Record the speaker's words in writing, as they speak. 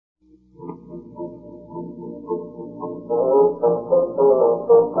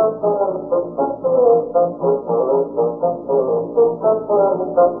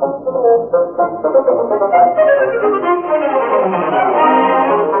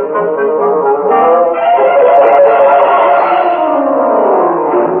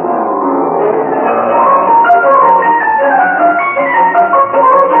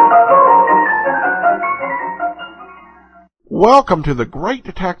Welcome to the Great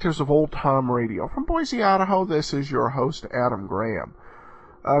Detectives of Old Time Radio. From Boise, Idaho, this is your host, Adam Graham.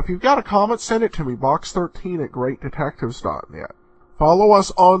 If you've got a comment, send it to me, box13@greatdetectives.net. Follow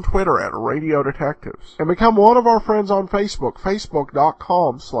us on Twitter at Radio Detectives. And become one of our friends on Facebook,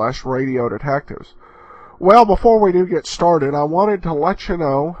 facebook.com/Radio Detectives. Well, before we do get started, I wanted to let you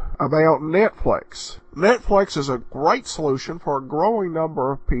know about Netflix. Netflix is a great solution for a growing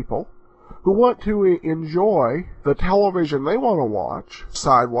number of people who want to enjoy the television they want to watch,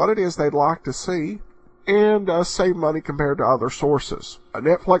 decide what it is they'd like to see, and save money compared to other sources.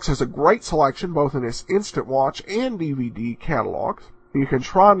 Netflix has a great selection both in its Instant Watch and DVD catalogs. You can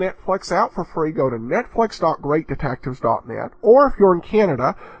try Netflix out for free. Go to netflix.greatdetectives.net, or if you're in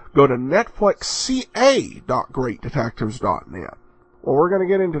Canada, go to netflixca.greatdetectives.net. Well, we're going to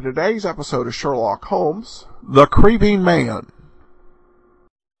get into today's episode of Sherlock Holmes, The Creeping Man.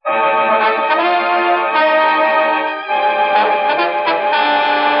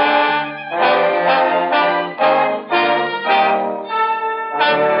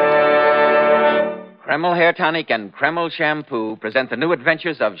 Kreml Hair Tonic and Kreml Shampoo present the new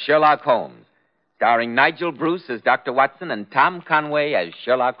adventures of Sherlock Holmes, starring Nigel Bruce as Dr. Watson and Tom Conway as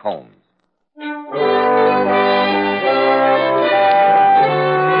Sherlock Holmes.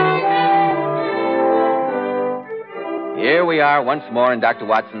 Here we are once more in Dr.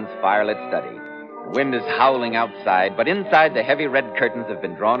 Watson's firelit study. The wind is howling outside, but inside the heavy red curtains have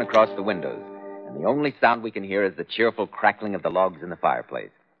been drawn across the windows, and the only sound we can hear is the cheerful crackling of the logs in the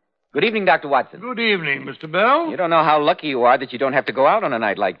fireplace. Good evening, Dr. Watson. Good evening, Mr. Bell. You don't know how lucky you are that you don't have to go out on a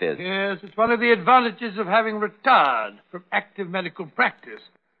night like this. Yes, it's one of the advantages of having retired from active medical practice.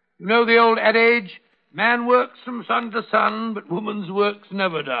 You know the old adage, man works from sun to sun, but woman's work's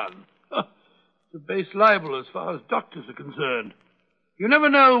never done. It's a base libel as far as doctors are concerned. You never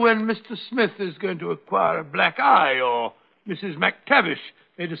know when Mr. Smith is going to acquire a black eye, or Mrs. McTavish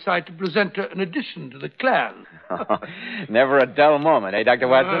may decide to present her an addition to the clan. Never a dull moment, eh, Dr.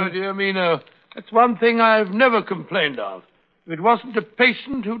 Watson? Oh, dear me, no. That's one thing I've never complained of. If it wasn't a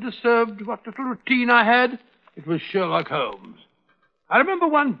patient who disturbed what little routine I had, it was Sherlock Holmes. I remember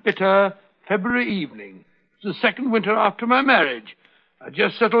one bitter February evening. It was the second winter after my marriage. I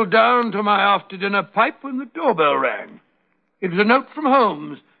just settled down to my after-dinner pipe when the doorbell rang. It was a note from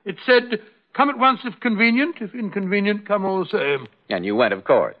Holmes. It said, "Come at once if convenient. If inconvenient, come all the same." And you went, of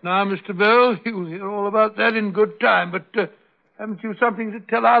course. Now, Mr. Bell, you'll hear all about that in good time, but haven't you something to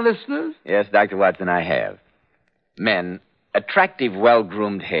tell our listeners? Yes, Dr. Watson, I have. Men, attractive,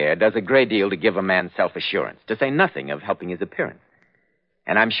 well-groomed hair does a great deal to give a man self-assurance, to say nothing of helping his appearance.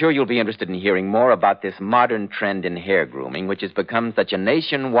 And I'm sure you'll be interested in hearing more about this modern trend in hair grooming, which has become such a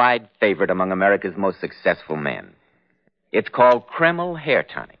nationwide favorite among America's most successful men. It's called Kreml Hair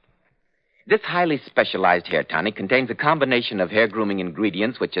Tonic. This highly specialized hair tonic contains a combination of hair grooming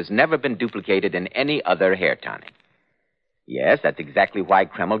ingredients which has never been duplicated in any other hair tonic. Yes, that's exactly why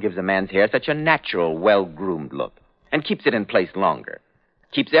Kreml gives a man's hair such a natural, well-groomed look and keeps it in place longer.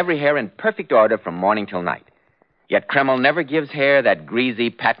 Keeps every hair in perfect order from morning till night. Yet Kreml never gives hair that greasy,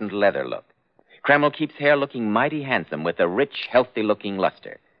 patent leather look. Kreml keeps hair looking mighty handsome with a rich, healthy-looking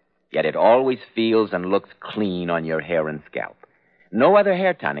luster. Yet it always feels and looks clean on your hair and scalp. No other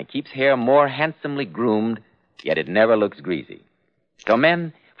hair tonic keeps hair more handsomely groomed, yet it never looks greasy. So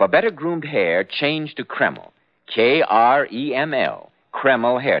men, for better groomed hair, change to Kreml. Kreml.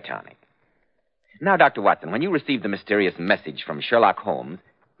 Kreml Hair Tonic. Now, Dr. Watson, when you received the mysterious message from Sherlock Holmes,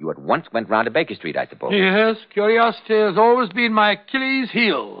 you at once went round to Baker Street, I suppose. Yes, curiosity has always been my Achilles'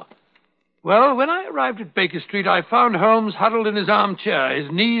 heel. Well, when I arrived at Baker Street, I found Holmes huddled in his armchair,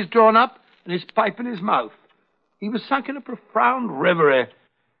 his knees drawn up and his pipe in his mouth. He was sunk in a profound reverie,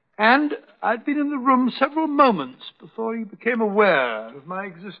 and I'd been in the room several moments before he became aware of my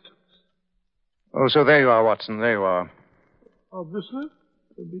existence. Oh, so there you are, Watson, there you are. Obviously.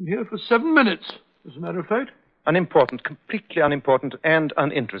 I've been here for 7 minutes, as a matter of fact. Unimportant, completely unimportant and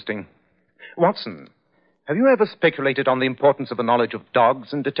uninteresting. Watson, have you ever speculated on the importance of a knowledge of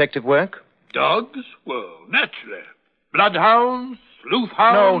dogs in detective work? Dogs? Well, naturally. Bloodhounds,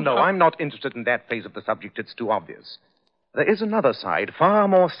 sleuthhounds... No, I'm not interested in that phase of the subject. It's too obvious. There is another side, far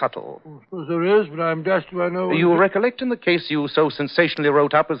more subtle. I suppose there is, but I'm dashed if I know... You recollect in the case you so sensationally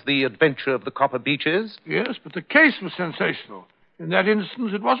wrote up as The Adventure of the Copper Beeches? Yes, but the case was sensational. In that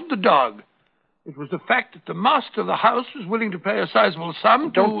instance, it wasn't the dog. It was the fact that the master of the house was willing to pay a sizable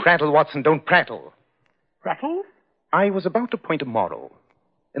sum to... Don't prattle, Watson, don't prattle. Prattle? I was about to point a moral.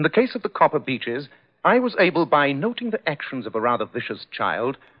 In the case of the Copper Beeches, I was able, by noting the actions of a rather vicious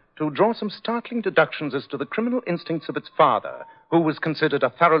child, to draw some startling deductions as to the criminal instincts of its father, who was considered a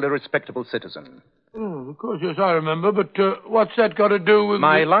thoroughly respectable citizen. Oh, of course, yes, I remember, but what's that got to do with...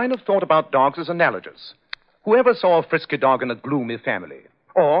 My line of thought about dogs is analogous. Whoever saw a frisky dog in a gloomy family,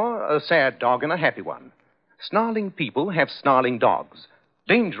 or a sad dog in a happy one? Snarling people have snarling dogs.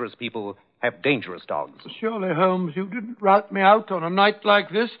 Dangerous people have dangerous dogs. Surely, Holmes, you didn't rout me out on a night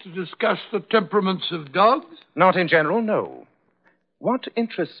like this to discuss the temperaments of dogs? Not in general, no. What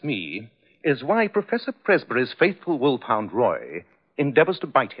interests me is why Professor Presbury's faithful wolfhound Roy endeavors to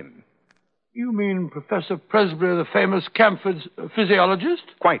bite him. You mean Professor Presbury, the famous Camford's physiologist?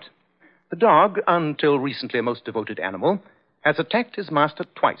 Quite. The dog, until recently a most devoted animal, has attacked his master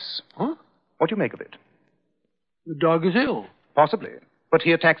twice. Huh? What do you make of it? The dog is ill. Possibly. But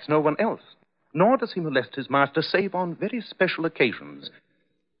he attacks no one else. Nor does he molest his master save on very special occasions.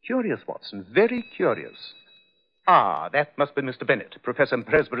 Curious, Watson, very curious. Ah, that must be Mr. Bennett, Professor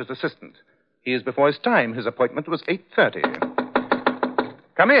Presbury's assistant. He is before his time. His appointment was 8:30.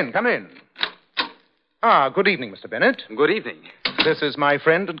 Come in, come in. Ah, good evening, Mr. Bennett. Good evening. This is my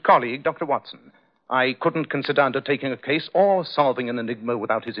friend and colleague, Dr. Watson. I couldn't consider undertaking a case or solving an enigma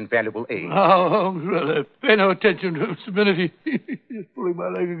without his invaluable aid. Oh, Holmes, well, pay no attention to Mr. Bennett. He's pulling my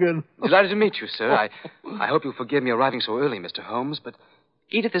leg again. Delighted to meet you, sir. I hope you'll forgive me arriving so early, Mr. Holmes, but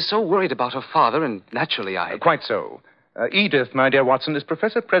Edith is so worried about her father, and naturally Quite so. Edith, my dear Watson, is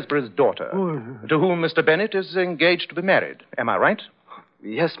Professor Presbury's daughter, to whom Mr. Bennett is engaged to be married. Am I right?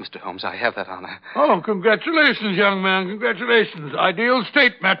 Yes, Mr. Holmes, I have that honor. Oh, congratulations, young man, congratulations. Ideal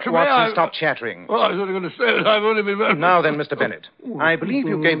state matrimony. Watson, stop chattering. Oh, I was only going to say that I've only been... Now then, Mr. Bennett, I believe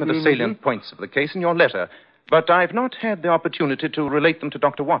you gave me the salient points of the case in your letter, but I've not had the opportunity to relate them to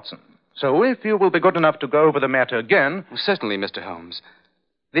Dr. Watson. So if you will be good enough to go over the matter again... Certainly, Mr. Holmes.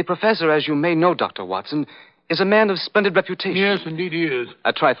 The professor, as you may know, Dr. Watson, is a man of splendid reputation. Yes, indeed he is.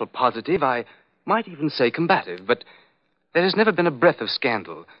 A trifle positive, I might even say combative, but there has never been a breath of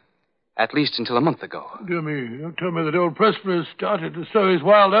scandal, at least until a month ago. Dear me, don't tell me that old Presbury started to sow his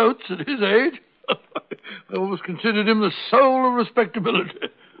wild oats at his age. I always considered him the soul of respectability.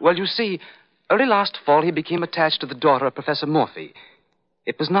 Well, you see, early last fall he became attached to the daughter of Professor Morphy.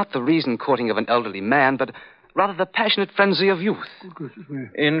 It was not the reasoned courting of an elderly man, but rather the passionate frenzy of youth.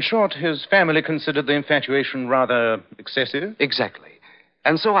 In short, his family considered the infatuation rather excessive? Exactly.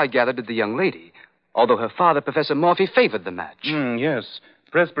 And so I gathered did the young lady, although her father, Professor Morphy, favored the match. Yes.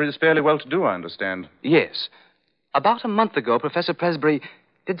 Presbury is fairly well-to-do, I understand. Yes. About a month ago, Professor Presbury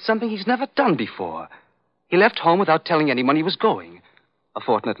did something he's never done before. He left home without telling anyone he was going. A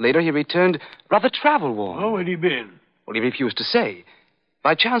fortnight later, he returned rather travel-worn. Oh, where'd he been? Well, he refused to say.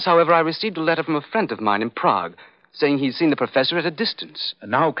 By chance, however, I received a letter from a friend of mine in Prague, saying he'd seen the professor at a distance.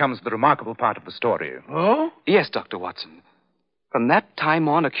 And now comes the remarkable part of the story. Oh? Yes, Dr. Watson. From that time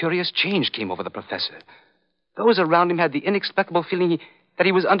on, a curious change came over the professor. Those around him had the inexplicable feeling that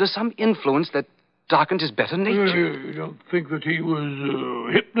he was under some influence that darkened his better nature. You don't think that he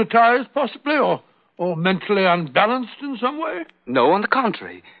was hypnotized, possibly, or mentally unbalanced in some way? No, on the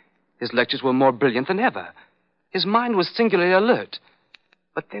contrary. His lectures were more brilliant than ever. His mind was singularly alert.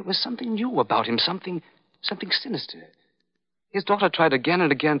 But there was something new about him, something sinister. His daughter tried again and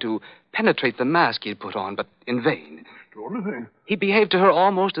again to penetrate the mask he had put on, but in vain. Extraordinary. He behaved to her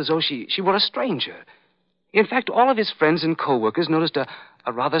almost as though she were a stranger. In fact, all of his friends and co-workers noticed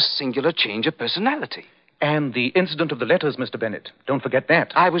a rather singular change of personality. And the incident of the letters, Mr. Bennett. Don't forget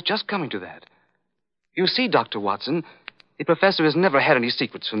that. I was just coming to that. You see, Dr. Watson, the professor has never had any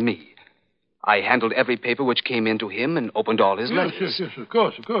secrets from me. I handled every paper which came in to him and opened all his letters. Yes, of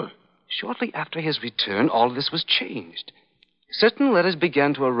course. Shortly after his return, all of this was changed. Certain letters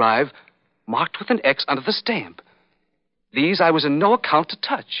began to arrive, marked with an X under the stamp. These I was in no account to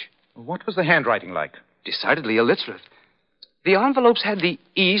touch. What was the handwriting like? Decidedly illiterate. The envelopes had the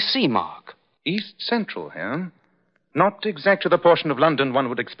EC mark. East Central, huh? Not exactly the portion of London one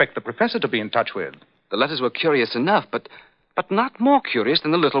would expect the professor to be in touch with. The letters were curious enough, but not more curious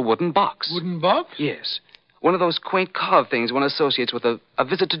than the little wooden box. Wooden box? Yes. One of those quaint carved things one associates with a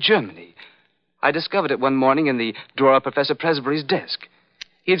visit to Germany. I discovered it one morning in the drawer of Professor Presbury's desk.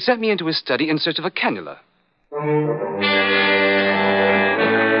 He had sent me into his study in search of a cannula.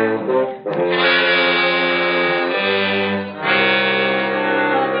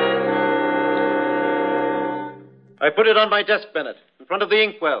 I put it on my desk, Bennett, in front of the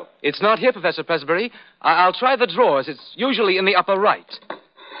inkwell. It's not here, Professor Presbury. I'll try the drawers. It's usually in the upper right.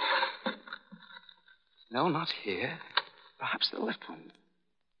 No, not here. Perhaps the left one.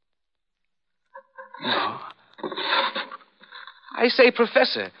 No. I say,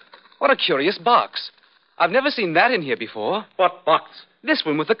 Professor, what a curious box. I've never seen that in here before. What box? This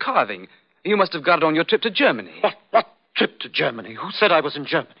one with the carving. You must have got it on your trip to Germany. What? trip to Germany? Who said I was in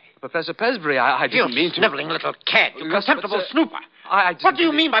Germany? Professor Presbury, I didn't mean to... sniveling little cad. You contemptible snooper. I didn't What do you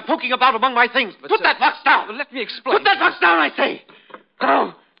really- mean by poking about among my things? But, Put sir, that box down. Let me explain. Put that box down, I say.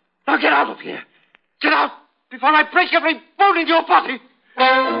 Go. Now get out of here. Get out before I break every bone in your body.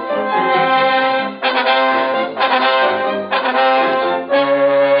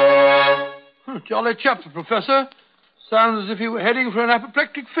 Jolly chap, the Professor. Sounds as if he were heading for an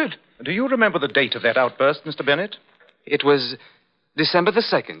apoplectic fit. Do you remember the date of that outburst, Mr. Bennett? It was December the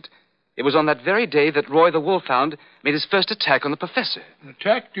 2nd. It was on that very day that Roy the Wolfhound made his first attack on the Professor. An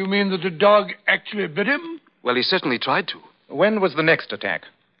attack? Do you mean that the dog actually bit him? Well, he certainly tried to. When was the next attack?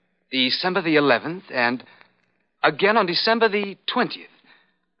 December the 11th, and again on December the 20th.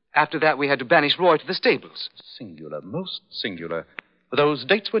 After that, we had to banish Roy to the stables. Singular, most singular. Those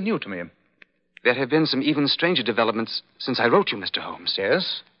dates were new to me. There have been some even stranger developments since I wrote you, Mr. Holmes.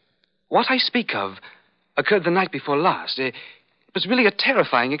 Yes? What I speak of occurred the night before last. It was really a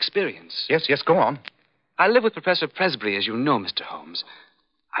terrifying experience. Yes, go on. I live with Professor Presbury, as you know, Mr. Holmes.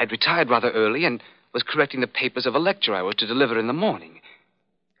 I'd retired rather early and was correcting the papers of a lecture I was to deliver in the morning.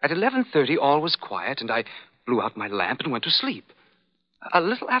 At 11:30, all was quiet, and I blew out my lamp and went to sleep. A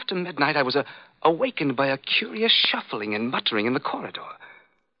little after midnight, I was awakened by a curious shuffling and muttering in the corridor.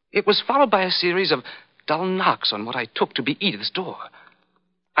 It was followed by a series of dull knocks on what I took to be Edith's door.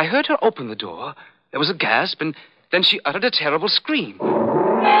 I heard her open the door. There was a gasp, and then she uttered a terrible scream.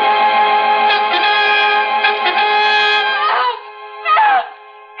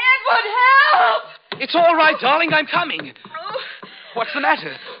 Edward, help! It's all right, darling. I'm coming. What's the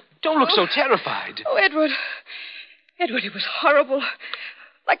matter? Don't look so terrified. Oh, Edward. Edward, it was horrible.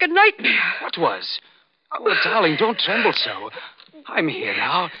 Like a nightmare. What was? Oh, darling, don't tremble so. I'm here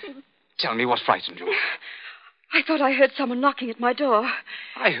now. Tell me what frightened you. I thought I heard someone knocking at my door.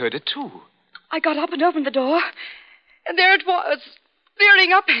 I heard it, too. I got up and opened the door, and there it was,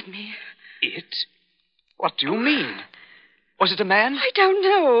 leering up at me. It? What do you mean? Was it a man? I don't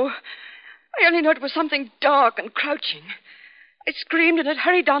know. I only know it was something dark and crouching. I screamed, and it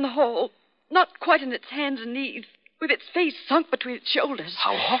hurried down the hall, not quite on its hands and knees, with its face sunk between its shoulders.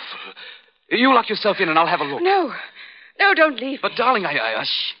 How awful. You lock yourself in, and I'll have a look. No, don't leave But, me. darling,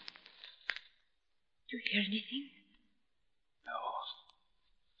 Shh. Do you hear anything? No.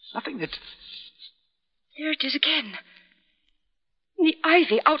 Nothing that... There it is again. In the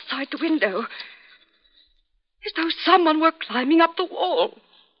ivy outside the window. As though someone were climbing up the wall.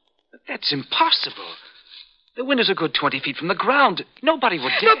 But that's impossible. The window's a good 20 feet from the ground. Nobody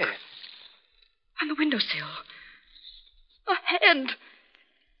would dare. Look. On the windowsill. A hand.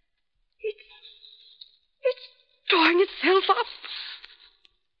 It's drawing itself up.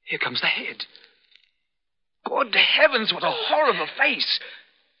 Here comes the head. Good heavens, what a horrible face.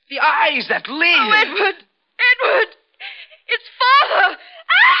 The eyes that leer. Oh, Edward! Edward! It's Father!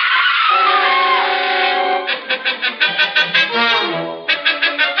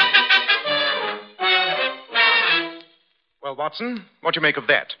 Well, Watson, what do you make of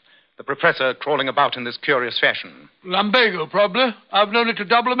that? The professor crawling about in this curious fashion. Lumbago, probably. I've known it to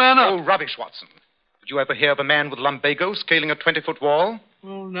double a man up. Oh, rubbish, Watson. Did you ever hear of a man with lumbago scaling a 20-foot wall?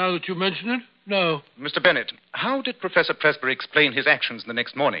 Well, now that you mention it, no. Mr. Bennett, how did Professor Presbury explain his actions the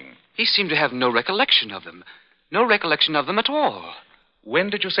next morning? He seemed to have no recollection of them. No recollection of them at all. When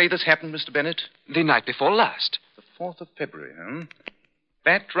did you say this happened, Mr. Bennett? The night before last. The 4th of February, huh?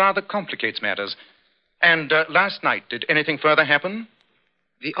 That rather complicates matters. And last night, did anything further happen?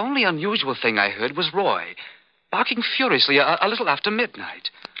 The only unusual thing I heard was Roy, barking furiously a little after midnight.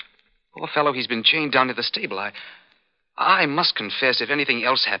 Poor fellow, he's been chained down to the stable. I must confess, if anything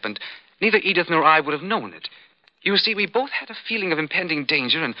else happened, neither Edith nor I would have known it. You see, we both had a feeling of impending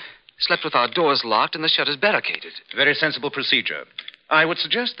danger and slept with our doors locked and the shutters barricaded. Very sensible procedure. I would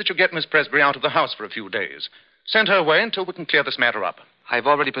suggest that you get Miss Presbury out of the house for a few days. Send her away until we can clear this matter up. I've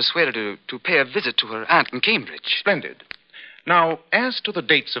already persuaded her to pay a visit to her aunt in Cambridge. Splendid. Now, as to the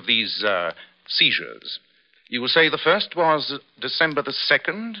dates of these seizures, you will say the first was December the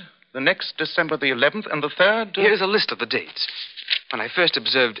 2nd, the next December the 11th, and the third... Here's a list of the dates. When I first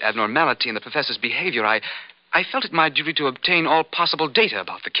observed abnormality in the professor's behavior, I felt it my duty to obtain all possible data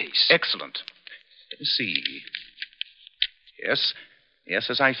about the case. Excellent. Let me see. Yes,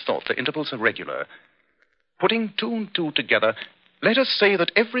 as I thought, the intervals are regular. Putting 2 and 2 together, let us say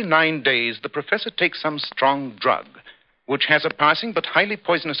that every 9 days the professor takes some strong drug, which has a passing but highly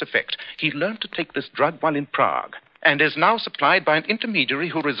poisonous effect. He learned to take this drug while in Prague, and is now supplied by an intermediary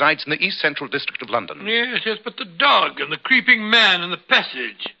who resides in the East Central District of London. Yes, but the dog and the creeping man in the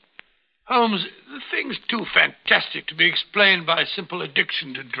passage. Holmes, the thing's too fantastic to be explained by simple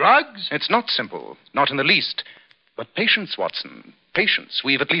addiction to drugs. It's not simple, not in the least. But patience, Watson. Patience.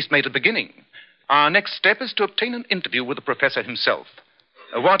 We've at least made a beginning. Our next step is to obtain an interview with the professor himself.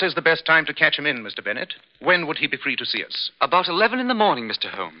 What is the best time to catch him in, Mr. Bennett? When would he be free to see us? About 11 in the morning, Mr.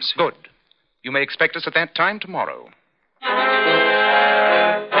 Holmes. Good. You may expect us at that time tomorrow.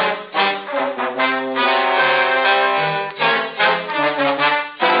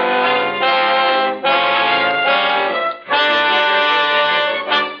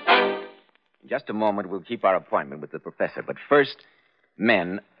 In just a moment, we'll keep our appointment with the professor. But first,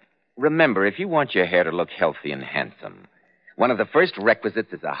 men, remember, if you want your hair to look healthy and handsome, one of the first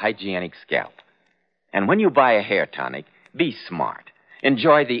requisites is a hygienic scalp. And when you buy a hair tonic, be smart.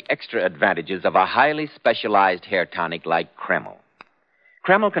 Enjoy the extra advantages of a highly specialized hair tonic like Kreml.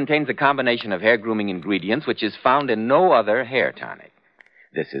 Kreml contains a combination of hair grooming ingredients which is found in no other hair tonic.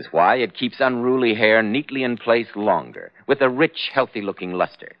 This is why it keeps unruly hair neatly in place longer, with a rich, healthy-looking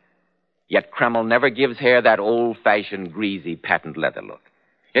luster. Yet Kreml never gives hair that old-fashioned, greasy, patent leather look.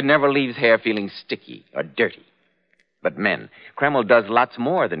 It never leaves hair feeling sticky or dirty. But men, Kreml does lots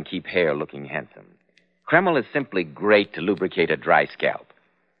more than keep hair looking handsome. Kreml is simply great to lubricate a dry scalp.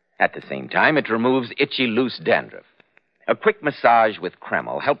 At the same time, it removes itchy, loose dandruff. A quick massage with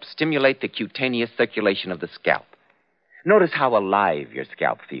Kreml helps stimulate the cutaneous circulation of the scalp. Notice how alive your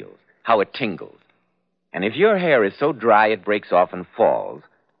scalp feels, how it tingles. And if your hair is so dry it breaks off and falls,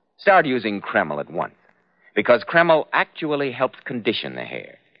 start using Kreml at once. Because Kreml actually helps condition the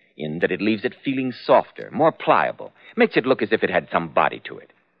hair, in that it leaves it feeling softer, more pliable, makes it look as if it had some body to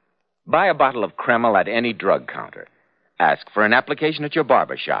it. Buy a bottle of Kreml at any drug counter. Ask for an application at your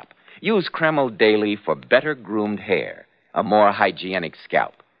barber shop. Use Kreml daily for better groomed hair, a more hygienic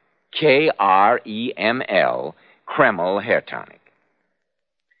scalp. Kreml, Kreml Hair Tonic.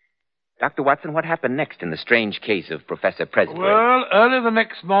 Dr. Watson, what happened next in the strange case of Professor Presbury? Well, early the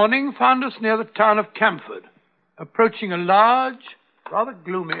next morning found us near the town of Camford, approaching a large, rather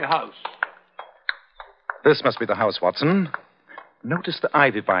gloomy house. This must be the house, Watson. Notice the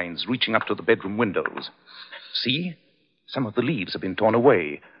ivy vines reaching up to the bedroom windows. See? Some of the leaves have been torn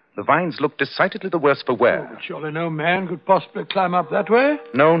away. The vines look decidedly the worse for wear. Oh, but surely no man could possibly climb up that way.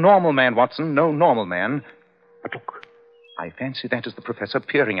 No normal man, Watson. No normal man. But look, I fancy that is the professor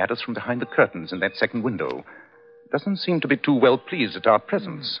peering at us from behind the curtains in that second window. Doesn't seem to be too well pleased at our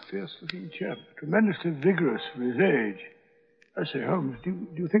presence. Fierce-looking chap. Tremendously vigorous for his age. I say, Holmes, do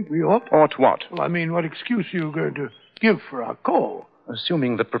you think we ought? Ought what? Well, I mean, what excuse are you going to give for our call?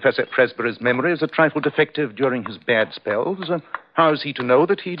 Assuming that Professor Presbury's memory is a trifle defective during his bad spells, how is he to know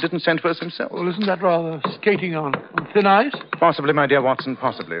that he didn't send for us himself? Well, isn't that rather skating on thin ice? Possibly, my dear Watson,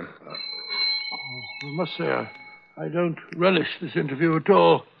 possibly. I must say, I don't relish this interview at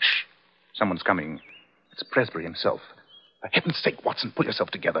all. Shh! Someone's coming. It's Presbury himself. For heaven's sake, Watson, pull yourself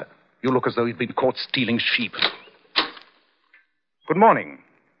together. You look as though you'd been caught stealing sheep. Good morning.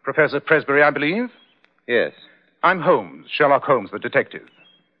 Professor Presbury, I believe? Yes. I'm Holmes, Sherlock Holmes, the detective.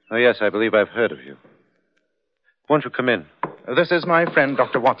 Oh, yes, I believe I've heard of you. Won't you come in? This is my friend,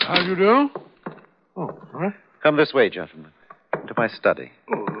 Dr. Watson. How do you do? Oh, all right. Come this way, gentlemen. Into my study.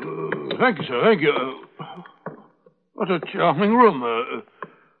 Oh, thank you, sir. Thank you. What a charming room.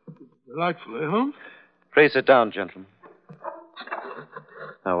 Delightful, eh, Holmes? Pray sit down, gentlemen.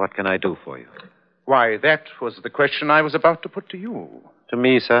 Now, what can I do for you? Why, that was the question I was about to put to you. To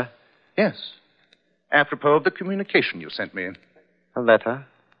me, sir? Yes. Apropos of the communication you sent me. A letter?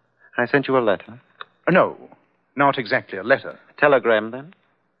 I sent you a letter? No, not exactly a letter. A telegram, then?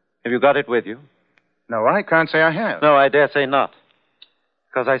 Have you got it with you? No, I can't say I have. No, I dare say not.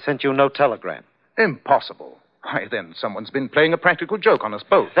 Because I sent you no telegram. Impossible. Why, then, someone's been playing a practical joke on us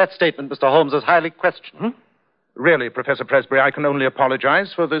both. That statement, Mr. Holmes, is highly questionable. Really, Professor Presbury, I can only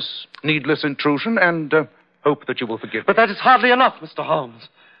apologize for this needless intrusion and hope that you will forgive me. But that is hardly enough, Mr. Holmes.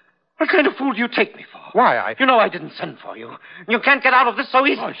 What kind of fool do you take me for? Why, You know I didn't send for you. You can't get out of this so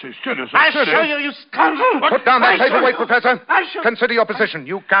easily. I say, steady, sir, I'll steady. show you, you scoundrel. Put down that paperweight, Professor. I shall... Consider your position.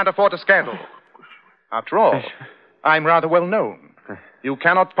 You can't afford a scandal. After all, I'm rather well known. You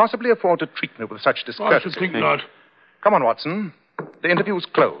cannot possibly afford to treat me with such I discourtesy. should think not. Come on, Watson. The interview's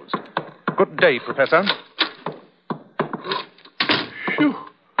closed. Good day, Professor. Phew.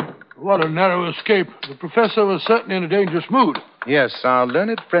 What a narrow escape. The professor was certainly in a dangerous mood. Yes, our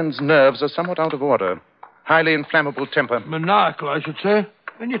learned friend's nerves are somewhat out of order. Highly inflammable temper. Maniacal, I should say.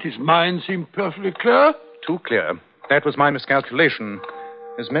 And yet his mind seemed perfectly clear. Too clear. That was my miscalculation.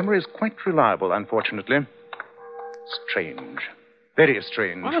 His memory is quite reliable, unfortunately. Strange. Very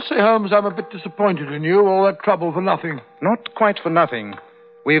strange. I must say, Holmes, I'm a bit disappointed in you. All that trouble for nothing. Not quite for nothing.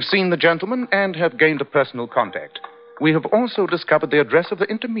 We have seen the gentleman and have gained a personal contact. We have also discovered the address of the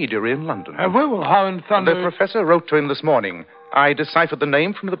intermediary in London. Have we? Well, how in thunder... The professor wrote to him this morning. I deciphered the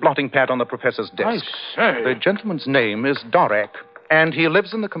name from the blotting pad on the professor's desk. I say. The gentleman's name is Dorek, and he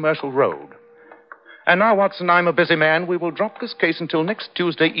lives in the Commercial Road. And now, Watson, I'm a busy man. We will drop this case until next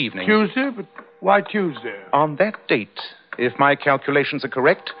Tuesday evening. Tuesday? But why Tuesday? On that date, if my calculations are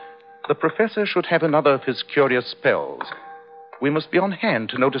correct, the professor should have another of his curious spells. We must be on hand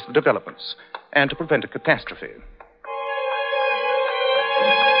to notice the developments and to prevent a catastrophe.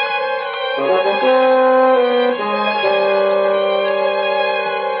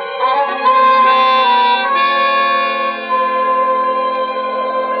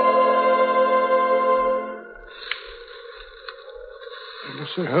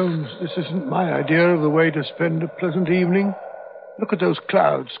 Mr. Holmes, this isn't my idea of the way to spend a pleasant evening. Look at those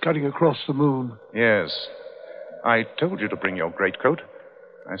clouds cutting across the moon. Yes. I told you to bring your greatcoat.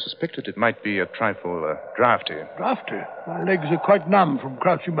 I suspected it might be a trifle drafty. Drafty? My legs are quite numb from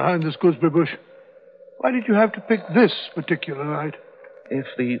crouching behind this gooseberry bush. Why did you have to pick this particular night? If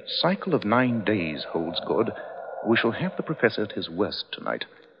the cycle of 9 days holds good, we shall have the professor at his worst tonight.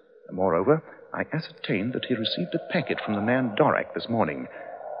 Moreover, I ascertained that he received a packet from the man Dorek this morning.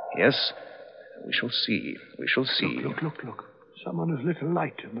 Yes, we shall see. We shall see. Look. Someone has lit a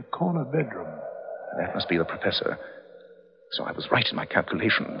light in the corner bedroom. That must be the professor. So I was right in my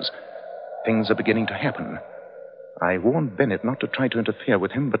calculations. Things are beginning to happen. I warned Bennett not to try to interfere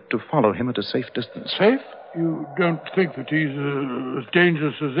with him, but to follow him at a safe distance. Safe? You don't think that he's as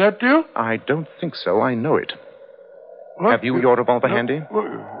dangerous as that, do you? I don't think so. I know it. What? Have you your revolver handy?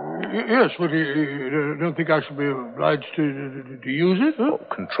 Yes, but you don't think I should be obliged to use it, huh? Oh,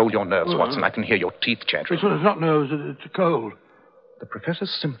 control your nerves, Watson. I can hear your teeth chattering. It's not nerves, it's a cold. The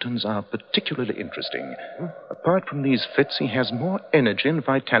professor's symptoms are particularly interesting. Apart from these fits, he has more energy and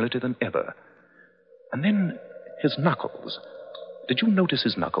vitality than ever. And then his knuckles. Did you notice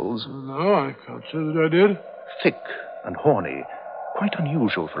his knuckles? No, I can't say that I did. Thick and horny. Quite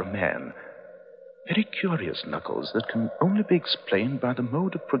unusual for a man. Very curious knuckles that can only be explained by the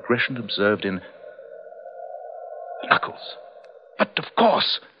mode of progression observed in... Knuckles. But of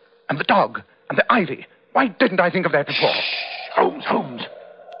course. And the dog. And the ivy. Why didn't I think of that before? Holmes.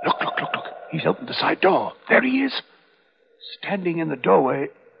 Look. He's opened the side door. There he is. Standing in the doorway,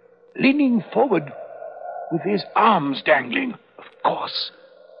 leaning forward with his arms dangling. Of course.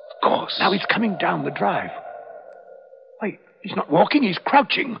 Now he's coming down the drive. Wait, he's not walking, he's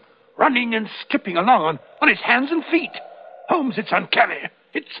crouching. Running and skipping along on his hands and feet. Holmes, it's uncanny.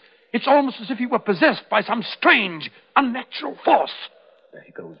 It's almost as if he were possessed by some strange, unnatural force. There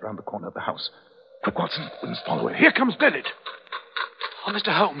he goes, round the corner of the house. Quick, Watson, we must follow him. Here comes Bennett. Oh,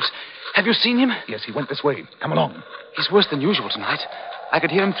 Mr. Holmes, have you seen him? Yes, he went this way. Come along. He's worse than usual tonight. I could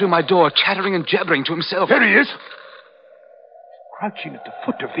hear him through my door, chattering and jabbering to himself. There he is. Crouching at the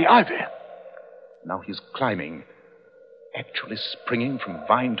foot of the ivy. Now he's climbing. Actually springing from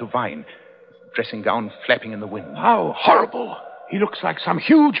vine to vine. Dressing gown flapping in the wind. How horrible. He looks like some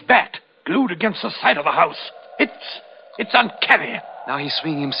huge bat glued against the side of the house. It's uncanny. Now he's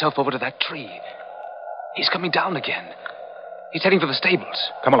swinging himself over to that tree. He's coming down again. He's heading for the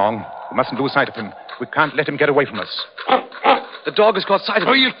stables. Come along. We mustn't lose sight of him. We can't let him get away from us. The dog has caught sight of him.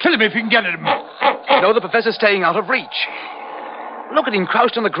 Oh, you'll kill him if you can get at him. No, the professor's staying out of reach. Look at him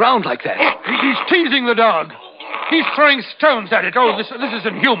crouched on the ground like that. He's teasing the dog. He's throwing stones at it. Oh, this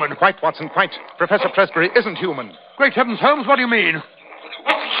isn't human. Quite, Watson, quite. Professor Presbury isn't human. Great heavens, Holmes, what do you mean? Look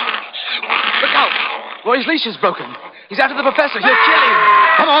out! Roy's leash is broken. He's after the professor. He'll kill him.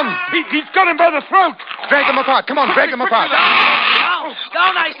 Come on. He's got him by the throat. Drag them apart. Come on, drag them apart.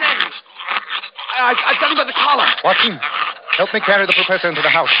 Down, I say. I've got him by the collar. Watson, help me carry the professor into the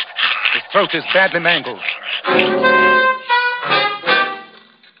house. His throat is badly mangled.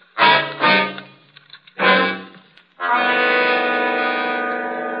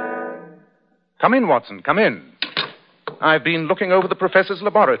 Come in, Watson, come in. I've been looking over the professor's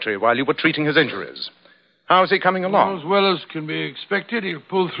laboratory while you were treating his injuries. How's he coming along? As well as can be expected. He'll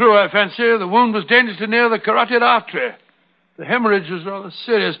pull through, I fancy. The wound was dangerously near the carotid artery. The hemorrhage was rather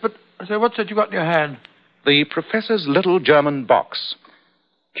serious, but, I say, what's that you got in your hand? The professor's little German box.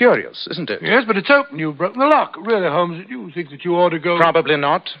 Curious, isn't it? Yes, but it's open. You've broken the lock. Really, Holmes, you think that you ought to go... Probably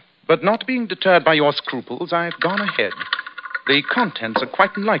not. But not being deterred by your scruples, I've gone ahead. The contents are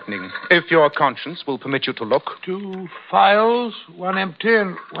quite enlightening, if your conscience will permit you to look. 2 files, 1 empty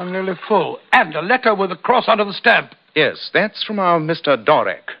and 1 nearly full. And a letter with a cross under the stamp. Yes, that's from our Mr.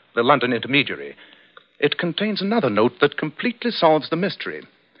 Dorek, the London intermediary. It contains another note that completely solves the mystery.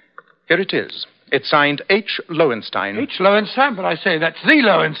 Here it is. It's signed H. Lowenstein. H. Lowenstein? But I say, that's the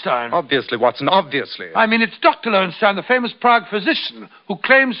Lowenstein. Obviously, Watson, obviously. I mean, it's Dr. Lowenstein, the famous Prague physician, who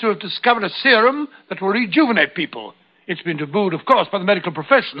claims to have discovered a serum that will rejuvenate people. It's been tabooed, of course, by the medical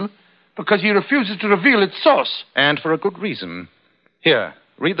profession, because he refuses to reveal its source. And for a good reason. Here,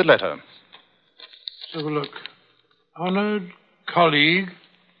 read the letter. Let's have a look. Honored colleague,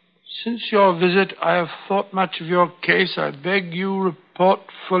 since your visit, I have thought much of your case. I beg you report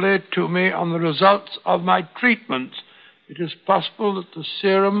fully to me on the results of my treatment. It is possible that the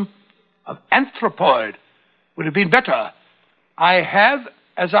serum of anthropoid would have been better. I have,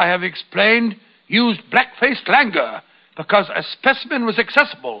 as I have explained, used black-faced langur because a specimen was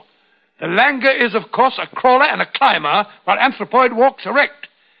accessible. The langur is, of course, a crawler and a climber, while anthropoid walks erect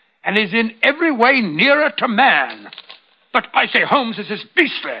and is in every way nearer to man. But I say, Holmes, this is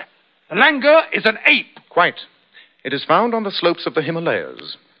beastly. The langur is an ape. Quite. It is found on the slopes of the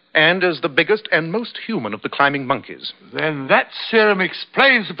Himalayas and is the biggest and most human of the climbing monkeys. Then that serum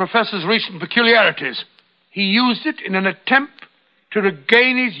explains the professor's recent peculiarities. He used it in an attempt to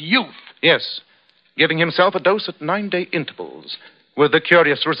regain his youth. Yes, giving himself a dose at 9-day intervals, with the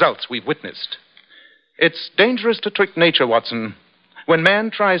curious results we've witnessed. It's dangerous to trick nature, Watson. When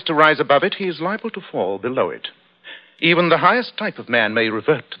man tries to rise above it, he is liable to fall below it. Even the highest type of man may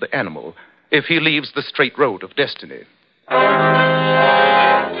revert to the animal if he leaves the straight road of destiny.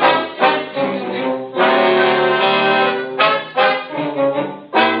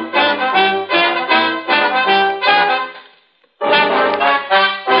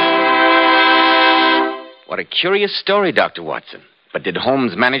 What a curious story, Dr. Watson. But did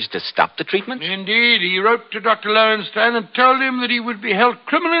Holmes manage to stop the treatment? Indeed. He wrote to Dr. Lowenstein and told him that he would be held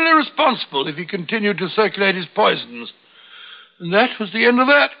criminally responsible if he continued to circulate his poisons. And that was the end of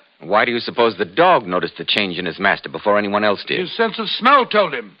that. Why do you suppose the dog noticed the change in his master before anyone else did? His sense of smell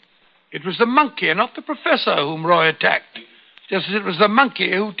told him. It was the monkey and not the professor whom Roy attacked, just as it was the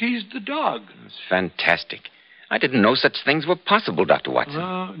monkey who teased the dog. It's fantastic. I didn't know such things were possible, Dr. Watson.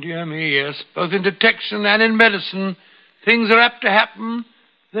 Oh, dear me, yes. Both in detection and in medicine, things are apt to happen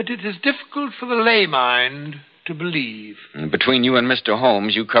that it is difficult for the lay mind to believe. And between you and Mr.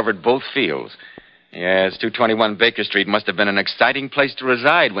 Holmes, you covered both fields. Yes, 221 Baker Street must have been an exciting place to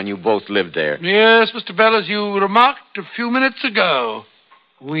reside when you both lived there. Yes, Mr. Bell, as you remarked a few minutes ago,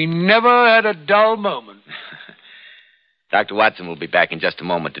 we never had a dull moment. Dr. Watson will be back in just a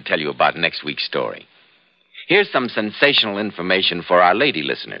moment to tell you about next week's story. Here's some sensational information for our lady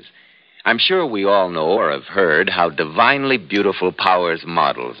listeners. I'm sure we all know or have heard how divinely beautiful Powers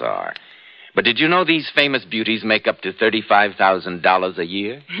models are. But did you know these famous beauties make up to $35,000 a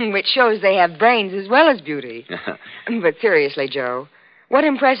year? Which shows they have brains as well as beauty. But seriously, Joe, what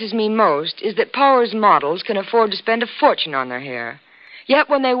impresses me most is that Powers models can afford to spend a fortune on their hair. Yet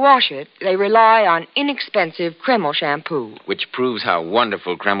when they wash it, they rely on inexpensive Kreml shampoo. Which proves how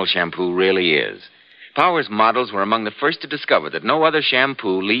wonderful Kreml shampoo really is. Powers models were among the first to discover that no other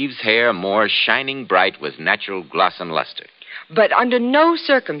shampoo leaves hair more shining bright with natural gloss and luster. But under no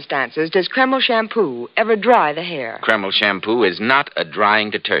circumstances does Kreml shampoo ever dry the hair. Kreml shampoo is not a drying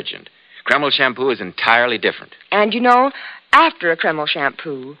detergent. Kreml shampoo is entirely different. And you know, after a Kreml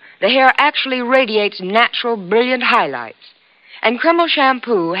shampoo, the hair actually radiates natural, brilliant highlights. And Kreml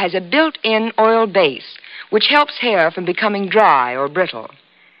shampoo has a built-in oil base, which helps hair from becoming dry or brittle.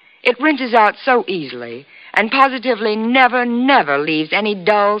 It rinses out so easily and positively never leaves any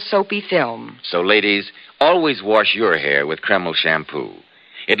dull, soapy film. So, ladies, always wash your hair with Kreml shampoo.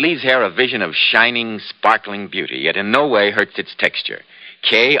 It leaves hair a vision of shining, sparkling beauty, yet in no way hurts its texture.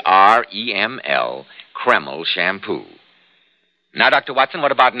 Kreml, Kreml shampoo. Now, Dr. Watson,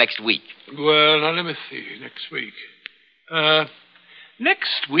 what about next week? Well, now, let me see. Next week.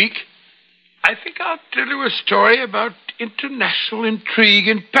 Next week, I think I'll tell you a story about international intrigue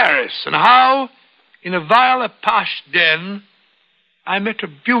in Paris and how, in a vile Apache den, I met a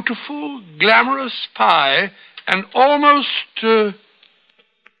beautiful, glamorous spy and almost...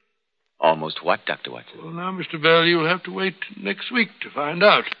 Almost what, Dr. Watson? Well, now, Mr. Bell, you'll have to wait next week to find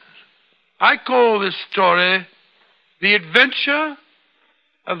out. I call this story The Adventure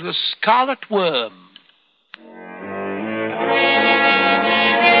of the Scarlet Worm.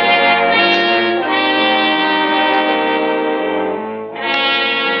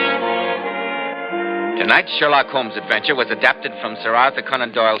 Tonight's Sherlock Holmes adventure was adapted from Sir Arthur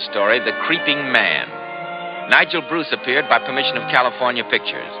Conan Doyle's story, The Creeping Man. Nigel Bruce appeared by permission of California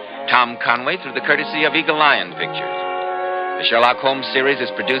Pictures. Tom Conway through the courtesy of Eagle Lion Pictures. The Sherlock Holmes series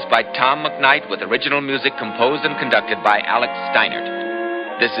is produced by Tom McKnight with original music composed and conducted by Alex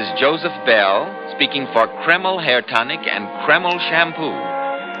Steinert. This is Joseph Bell speaking for Kreml Hair Tonic and Kreml Shampoo.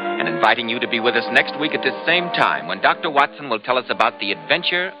 and inviting you to be with us next week at this same time when Dr. Watson will tell us about the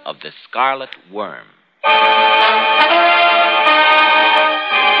adventure of the Scarlet Worm.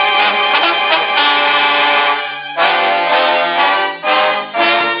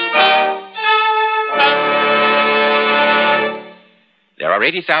 There are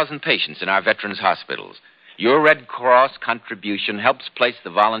 80,000 patients in our veterans' hospitals. Your Red Cross contribution helps place the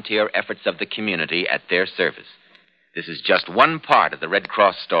volunteer efforts of the community at their service. This is just one part of the Red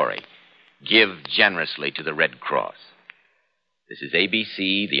Cross story. Give generously to the Red Cross. This is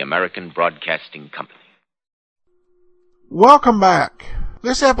ABC, the American Broadcasting Company. Welcome back.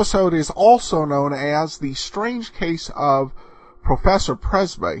 This episode is also known as The Strange Case of Professor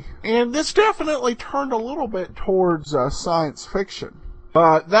Presby, and this definitely turned a little bit towards science fiction.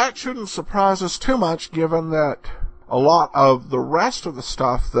 But that shouldn't surprise us too much, given that a lot of the rest of the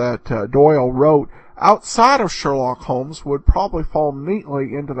stuff that Doyle wrote outside of Sherlock Holmes would probably fall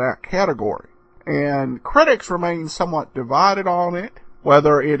neatly into that category. And critics remain somewhat divided on it,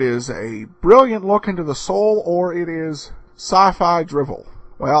 whether it is a brilliant look into the soul or it is sci-fi drivel.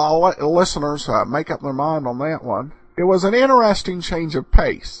 Well, I'll let the listeners make up their mind on that one. It was an interesting change of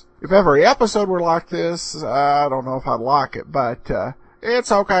pace. If every episode were like this, I don't know if I'd like it, but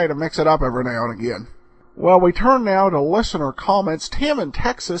it's okay to mix it up every now and again. Well, we turn now to listener comments. Tim in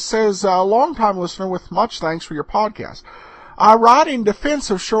Texas says, longtime listener with much thanks for your podcast. I write in defense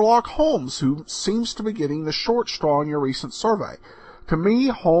of Sherlock Holmes, who seems to be getting the short straw in your recent survey. To me,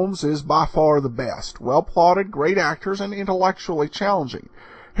 Holmes is by far the best. Well plotted, great actors, and intellectually challenging.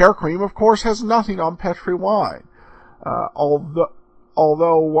 Hair cream, of course, has nothing on Petri wine.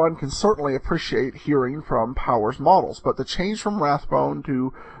 Although one can certainly appreciate hearing from Powers models, but the change from Rathbone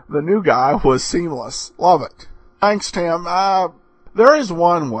to the new guy was seamless. Love it. Thanks, Tim. There is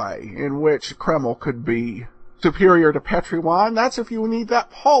one way in which Kreml could be superior to Petri wine. That's if you need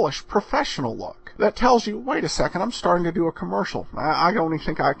that polished, professional look that tells you, wait a second, I'm starting to do a commercial. I don't even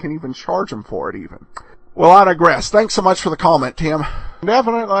think I can even charge him for it even. Well, I digress. Thanks so much for the comment, Tim.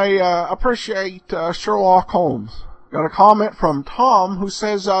 Definitely appreciate Sherlock Holmes. Got a comment from Tom who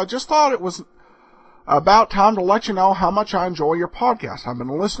says, just thought it was about time to let you know how much I enjoy your podcast. I've been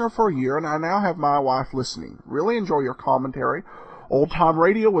a listener for a year, and I now have my wife listening. Really enjoy your commentary. Old-time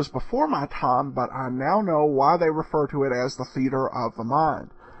radio was before my time, but I now know why they refer to it as the theater of the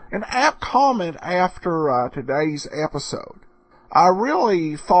mind. An apt comment after today's episode. I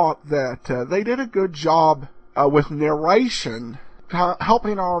really thought that they did a good job with narration,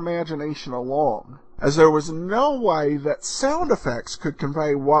 helping our imagination along, as there was no way that sound effects could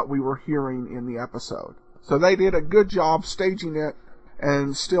convey what we were hearing in the episode. So they did a good job staging it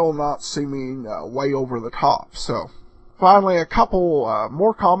and still not seeming way over the top. So finally, a couple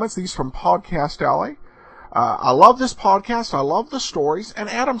more comments, these from Podcast Alley. I love this podcast. I love the stories and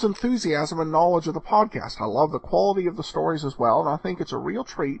Adam's enthusiasm and knowledge of the podcast. I love the quality of the stories as well, and I think it's a real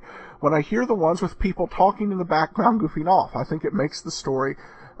treat when I hear the ones with people talking in the background goofing off. I think it makes the story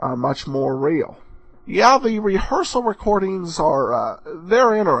much more real. Yeah, the rehearsal recordings are,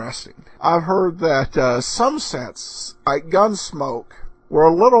 they're interesting. I've heard that some sets, like Gunsmoke, were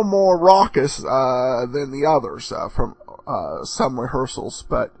a little more raucous than the others from some rehearsals,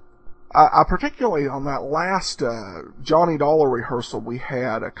 but I particularly on that last Johnny Dollar rehearsal we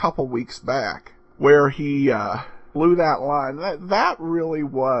had a couple weeks back, where he blew that line, that really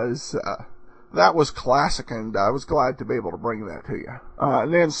was that was classic, and I was glad to be able to bring that to you.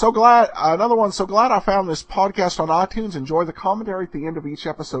 And then another one, so glad I found this podcast on iTunes. Enjoy the commentary at the end of each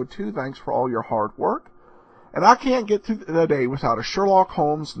episode too. Thanks for all your hard work. And I can't get through the day without a Sherlock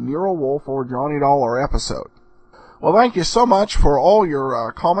Holmes, Nero Wolfe, or Johnny Dollar episode. Well, thank you so much for all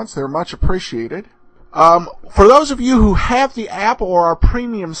your comments. They're much appreciated. For those of you who have the app or our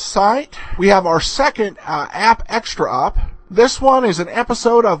premium site, we have our second app extra up. This one is an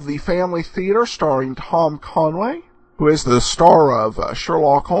episode of The Family Theater starring Tom Conway, who is the star of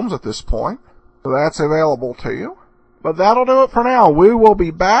Sherlock Holmes at this point. So that's available to you. But that'll do it for now. We will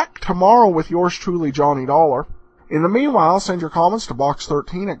be back tomorrow with yours truly, Johnny Dollar. In the meanwhile, send your comments to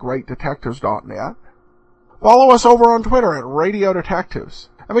box13 at greatdetectives.net. Follow us over on Twitter at Radio Detectives.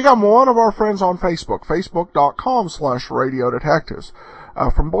 And become one of our friends on Facebook, facebook.com/Radio Detectives.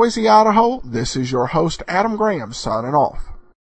 From Boise, Idaho, this is your host, Adam Graham, signing off.